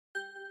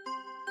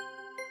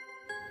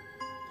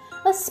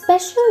A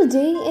special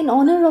day in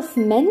honor of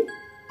men?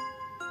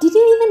 Did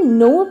you even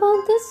know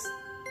about this?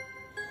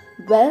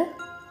 Well,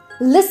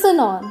 listen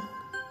on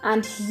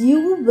and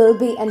you will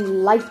be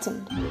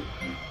enlightened.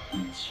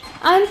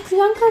 I am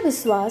Priyanka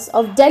Biswas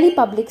of Delhi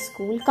Public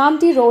School,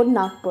 Kamptee Road,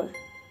 Nagpur,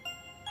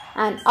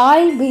 and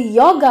I'll be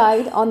your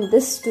guide on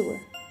this tour.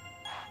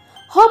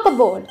 Hop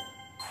aboard!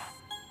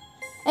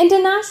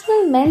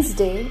 International Men's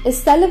Day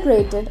is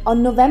celebrated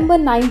on November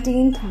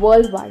 19th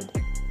worldwide.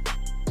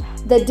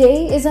 The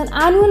day is an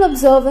annual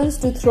observance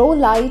to throw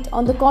light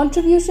on the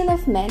contribution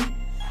of men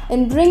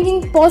in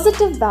bringing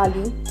positive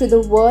value to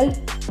the world,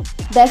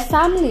 their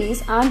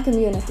families and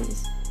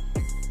communities.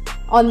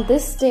 On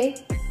this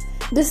day,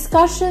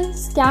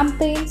 discussions,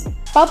 campaigns,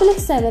 public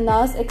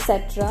seminars,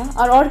 etc.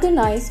 are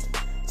organized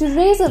to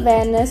raise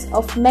awareness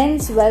of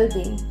men's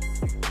well-being.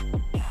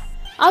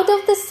 Out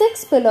of the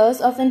 6 pillars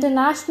of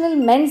International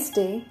Men's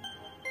Day,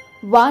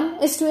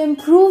 one is to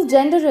improve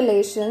gender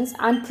relations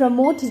and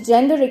promote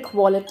gender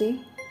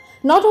equality,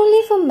 not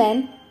only for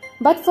men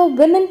but for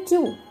women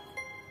too.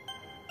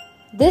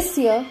 This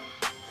year,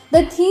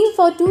 the theme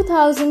for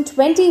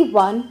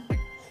 2021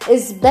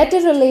 is Better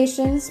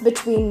Relations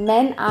Between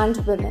Men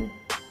and Women.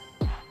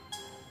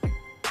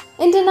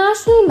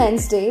 International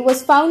Men's Day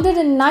was founded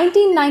in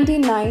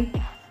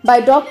 1999 by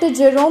Dr.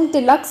 Jerome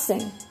Tilak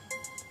Singh.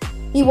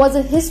 He was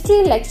a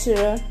history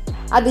lecturer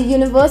at the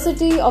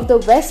University of the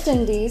West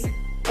Indies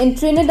in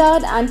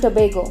Trinidad and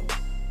Tobago.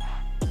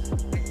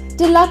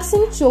 Tilak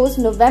Singh chose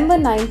November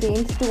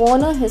 19th to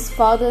honor his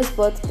father's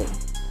birthday.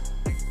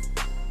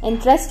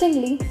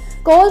 Interestingly,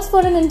 calls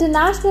for an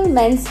International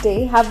Men's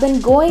Day have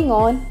been going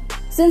on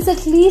since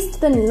at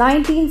least the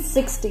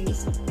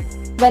 1960s,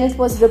 when it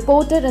was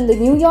reported in the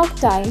New York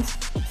Times,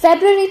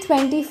 February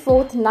 24,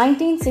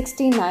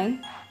 1969,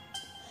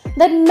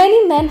 that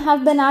many men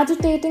have been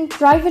agitating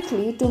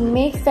privately to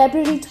make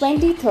February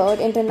 23rd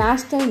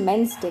International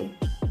Men's Day,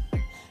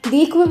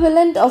 the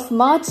equivalent of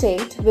March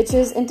 8, which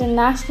is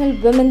International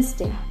Women's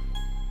Day.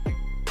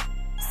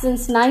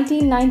 Since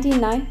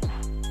 1999,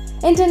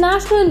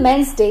 International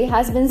Men's Day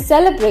has been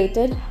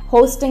celebrated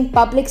hosting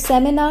public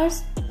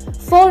seminars,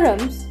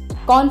 forums,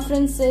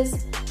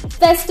 conferences,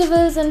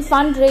 festivals and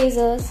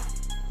fundraisers,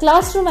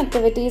 classroom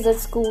activities at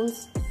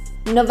schools,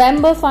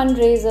 November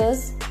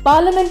fundraisers,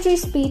 parliamentary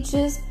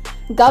speeches,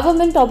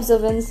 government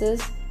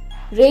observances,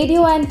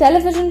 radio and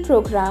television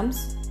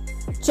programs,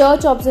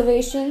 church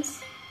observations,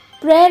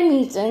 prayer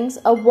meetings,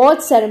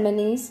 award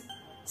ceremonies,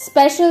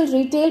 special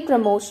retail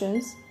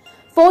promotions,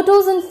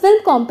 photos and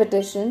film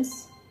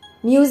competitions,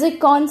 music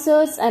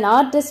concerts and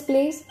art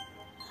displays,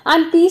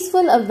 and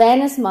peaceful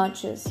awareness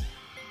marches.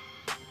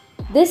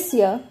 This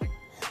year,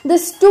 the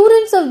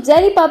students of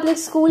Delhi Public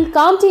School,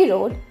 Kamptee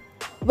Road,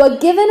 were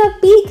given a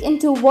peek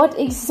into what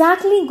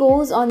exactly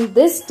goes on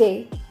this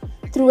day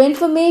through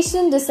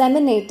information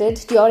disseminated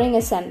during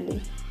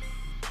assembly.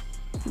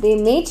 They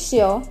made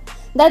sure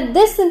that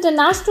this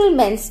International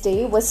Men's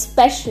Day was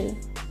special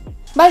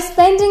by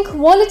spending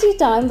quality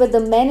time with the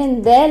men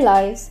in their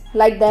lives,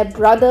 like their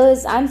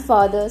brothers and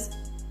fathers,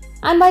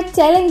 and by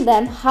telling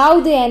them how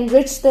they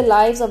enrich the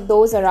lives of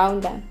those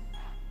around them.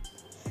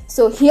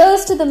 So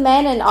here's to the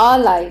men in our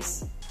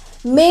lives.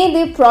 May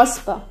they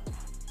prosper.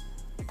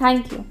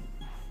 Thank you.